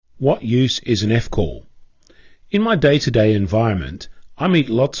What use is an F-call? In my day-to-day environment, I meet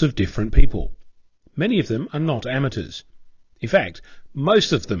lots of different people. Many of them are not amateurs. In fact,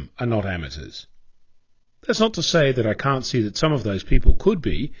 most of them are not amateurs. That's not to say that I can't see that some of those people could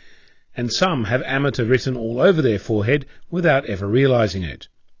be, and some have amateur written all over their forehead without ever realizing it.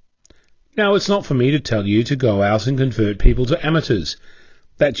 Now, it's not for me to tell you to go out and convert people to amateurs.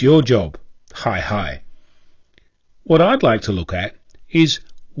 That's your job. Hi. What I'd like to look at is,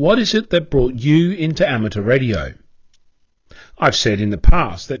 what is it that brought you into amateur radio? I've said in the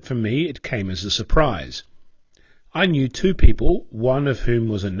past that for me it came as a surprise. I knew two people, one of whom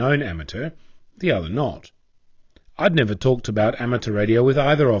was a known amateur, the other not. I'd never talked about amateur radio with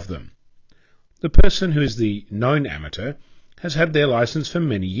either of them. The person who is the known amateur has had their license for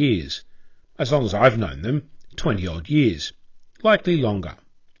many years, as long as I've known them, 20-odd years, likely longer.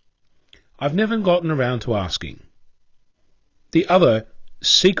 I've never gotten around to asking. The other,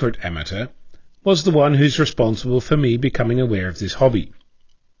 secret amateur, was the one who's responsible for me becoming aware of this hobby.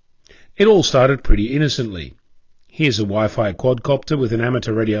 It all started pretty innocently. Here's a Wi-Fi quadcopter with an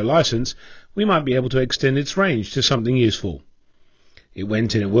amateur radio license. We might be able to extend its range to something useful. It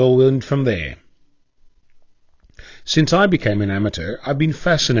went in a whirlwind from there. Since I became an amateur, I've been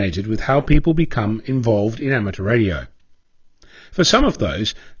fascinated with how people become involved in amateur radio. For some of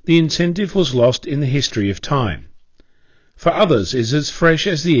those, the incentive was lost in the history of time. For others, it is as fresh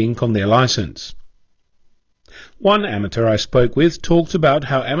as the ink on their license. One amateur I spoke with talked about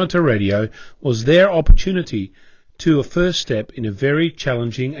how amateur radio was their opportunity to a first step in a very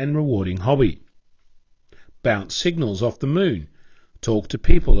challenging and rewarding hobby. Bounce signals off the moon, talk to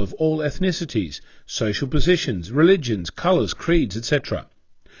people of all ethnicities, social positions, religions, colours, creeds, etc.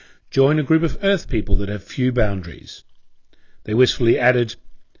 Join a group of Earth people that have few boundaries. They wistfully added,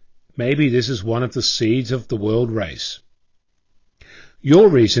 maybe this is one of the seeds of the world race. Your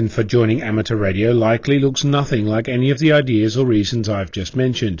reason for joining amateur radio likely looks nothing like any of the ideas or reasons I've just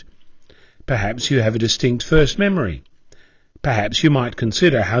mentioned. Perhaps you have a distinct first memory. Perhaps you might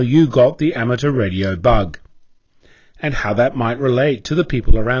consider how you got the amateur radio bug, and how that might relate to the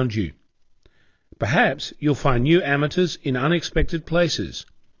people around you. Perhaps you'll find new amateurs in unexpected places,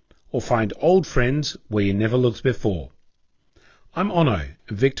 or find old friends where you never looked before. I'm Onno,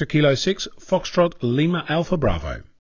 Victor Kilo 6, Foxtrot Lima Alpha Bravo.